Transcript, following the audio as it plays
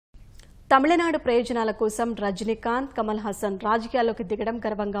తమిళనాడు ప్రయోజనాల కోసం రజనీకాంత్, కమల్ హాసన్ రాజకీయాల్లోకి దిగడం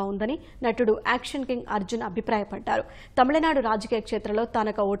గర్వంగా ఉందని నటుడు యాక్షన్ కింగ్ అర్జున్ అభిప్రాయపడ్డారు. తమిళనాడు రాజకీయ క్షేత్రంలో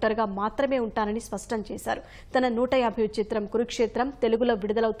తానొక ఓటరుగా మాత్రమే ఉంటానని స్పష్టం చేశారు. తన 150 చిత్రం కురుక్షేత్రం తెలుగులో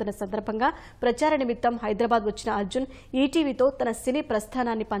విడుదలవుతున్న సందర్భంగా ప్రచార నిమిత్తం హైదరాబాద్ వచ్చిన అర్జున్ ఈటీవీతో తన సినీ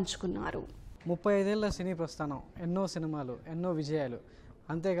ప్రస్థానాన్ని పంచుకున్నారు. 35 ఏళ్ల సినీ ప్రస్థానం, ఎన్నో సినిమాలు, ఎన్నో విజయాలు.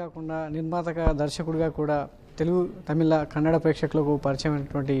 అంతేకాకుండా నిర్మాతగా, దర్శకుడిగా కూడా తెలుగు, తమిళ, కన్నడ ప్రేక్షకులకు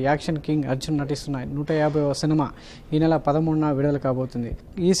పరిచయమైనటువంటి యాక్షన్ కింగ్ అర్జున్ నటిస్తున్న 150వ సినిమా ఈ నెల 13న విడుదల కాబోతుంది.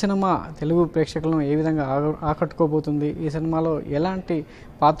 ఈ సినిమా తెలుగు ప్రేక్షకులను ఏ విధంగా ఆకట్టుకోబోతుంది, ఈ సినిమాలో ఎలాంటి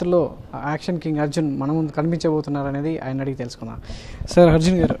పాత్రలో యాక్షన్ కింగ్ అర్జున్ మన ముందు కనిపించబోతున్నారు అనేది ఆయన అడిగి తెలుసుకుందాం. సార్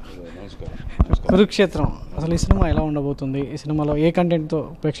అర్జున్ గారు, కురుక్షేత్రం అసలు ఈ సినిమా ఎలా ఉండబోతుంది? ఈ సినిమాలో ఏ కంటెంట్తో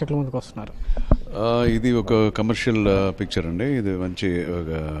ప్రేక్షకుల ముందుకు వస్తున్నారు? ఇది ఒక కమర్షియల్ పిక్చర్ అండి. ఇది మంచి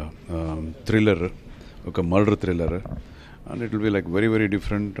ఒక థ్రిల్లర్, ఒక murder thriller. And it will be like very very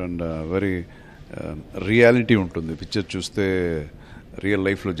different and very reality ఉంటుంది. పిక్చర్ చూస్తే రియల్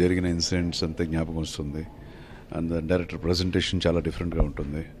లైఫ్లో జరిగిన ఇన్సిడెంట్స్ అంతా జ్ఞాపకం వస్తుంది. అండ్ డైరెక్టర్ ప్రజెంటేషన్ చాలా డిఫరెంట్గా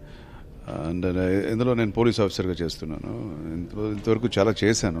ఉంటుంది. అండ్ ఇందులో నేను పోలీస్ ఆఫీసర్గా చేస్తున్నాను. ఇంతవరకు చాలా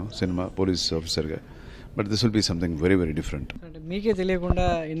చేశాను సినిమా పోలీస్ ఆఫీసర్గా, but this will be something very very different. అంటే మీకే తెలియకుండా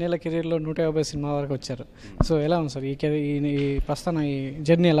ఇన్నేళ్ల కెరీర్లో 150 సినిమా వరకు వచ్చారు. సో ఎలా ఉంది సార్ ఈ ప్రస్థానం, ఈ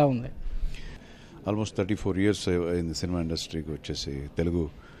జర్నీ ఎలా ఉంది? ఆల్మోస్ట్ 34 years అయింది సినిమా ఇండస్ట్రీకి వచ్చేసి. తెలుగు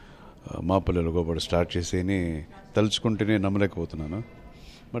మా పల్లెలు గోపాటు స్టార్ట్ చేసేని తలుచుకుంటేనే నమ్మలేకపోతున్నాను.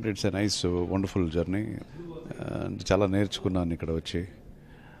 But it's a nice wonderful journey. చాలా నేర్చుకున్నాను ఇక్కడ వచ్చి,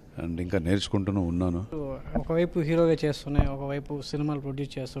 అండ్ ఇంకా నేర్చుకుంటూనే ఉన్నాను. ఒకవైపు హీరోగా చేస్తూనే, ఒకవైపు సినిమాలు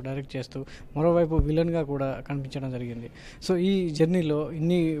ప్రొడ్యూస్ చేస్తూ, డైరెక్ట్ చేస్తూ, మరోవైపు విలన్గా కూడా కనిపించడం జరిగింది. సో ఈ జర్నీలో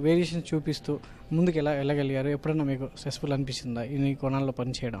ఇన్ని వేరియేషన్స్ చూపిస్తూ ముందుకు ఎలా వెళ్ళగలిగారు? ఎప్పుడన్నా మీకు స్ట్రెస్ఫుల్ అనిపిస్తుందా ఇన్ని కోణాల్లో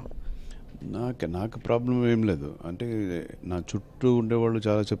పనిచేయడం? నాకు ప్రాబ్లం ఏం లేదు. అంటే నా చుట్టూ ఉండేవాళ్ళు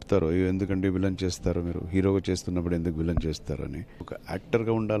చాలా చెప్తారు, ఎందుకంటే విలన్ చేస్తారు, మీరు హీరోగా చేస్తున్నప్పుడు ఎందుకు విలన్ చేస్తారు అని. ఒక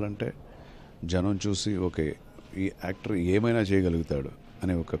యాక్టర్గా ఉండాలంటే జనం చూసి ఓకే ఈ యాక్టర్ ఏమైనా చేయగలుగుతాడు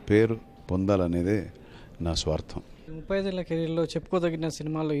అనే ఒక పేరు పొందాలనేదే నా స్వార్థం. 35 ఏళ్ల కెరీర్లో చెప్పుకోదగిన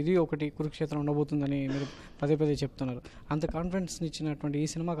సినిమాల్లో ఇది ఒకటి కురుక్షేత్రం ఉండబోతుందని మీరు పదే పదే చెప్తున్నారు. అంత కాన్ఫిడెన్స్ ఇచ్చినటువంటి ఈ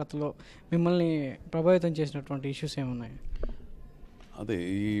సినిమా కథలో మిమ్మల్ని ప్రభావితం చేసినటువంటి ఇష్యూస్ ఏమున్నాయి? అదే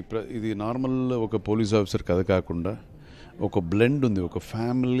ఇది నార్మల్ ఒక పోలీస్ ఆఫీసర్ కథ కాకుండా ఒక బ్లెండ్ ఉంది. ఒక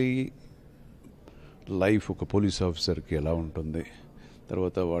ఫ్యామిలీ లైఫ్ ఒక పోలీస్ ఆఫీసర్కి ఎలా ఉంటుంది,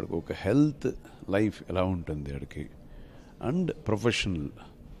 తర్వాత వాడికి ఒక హెల్త్ లైఫ్ ఎలా ఉంటుంది వాడికి, అండ్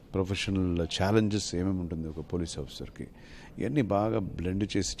ప్రొఫెషనల్ ఛాలెంజెస్ ఏమేమి ఉంటుంది ఒక పోలీస్ ఆఫీసర్కి, ఇవన్నీ బాగా బ్లెండ్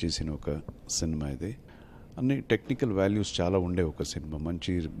చేసిన ఒక సినిమా ఇది. అన్ని టెక్నికల్ వాల్యూస్ చాలా ఉండే ఒక సినిమా.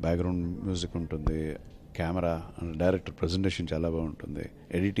 మంచి బ్యాక్గ్రౌండ్ మ్యూజిక్ ఉంటుంది, కెమెరా అండ్ డైరెక్టర్ ప్రజెంటేషన్ చాలా బాగుంటుంది,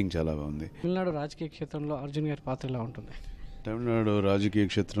 ఎడిటింగ్ చాలా బాగుంది. తమిళనాడు రాజకీయ క్షేత్రంలో అర్జున్ గారి పాత్ర ఎలా ఉంటుంది? తమిళనాడు రాజకీయ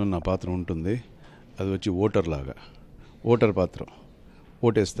క్షేత్రంలో నా పాత్ర ఉంటుంది. అది వచ్చి ఓటర్ పాత్ర,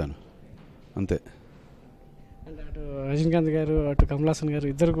 ఓటేస్తాను అంతే. అంటే అటు రజనీకాంత్ గారు, అటు కమల్ హాసన్ గారు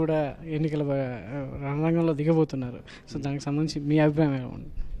ఇద్దరు కూడా ఎన్నికల రంగంలో దిగబోతున్నారు. సో దానికి సంబంధించి మీ అభిప్రాయం ఎలా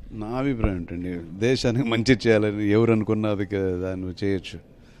ఉంది? నా అభిప్రాయం ఏంటండి, దేశానికి మంచి చేయాలని ఎవరు అనుకున్నా అది దాన్ని చేయొచ్చు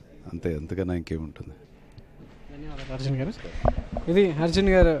అంతే, అంతకన్నా ఇంకేముంటుంది. ధన్యవాదాలు అర్జున్ గారు. ఇది అర్జున్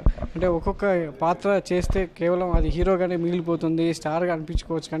గారు. అంటే ఒక్కొక్క పాత్ర చేస్తే కేవలం అది హీరోగానే మిగిలిపోతుంది, స్టార్గా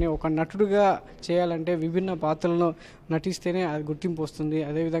అనిపించుకోవచ్చు. కానీ ఒక నటుడుగా చేయాలంటే విభిన్న పాత్రలను నటిస్తేనే అది గుర్తింపు వస్తుంది.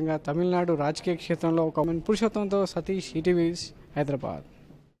 అదేవిధంగా తమిళనాడు రాజకీయ క్షేత్రంలో ఒక పురుషోత్తంతో సతీష్, ఈటీవీ హైదరాబాద్.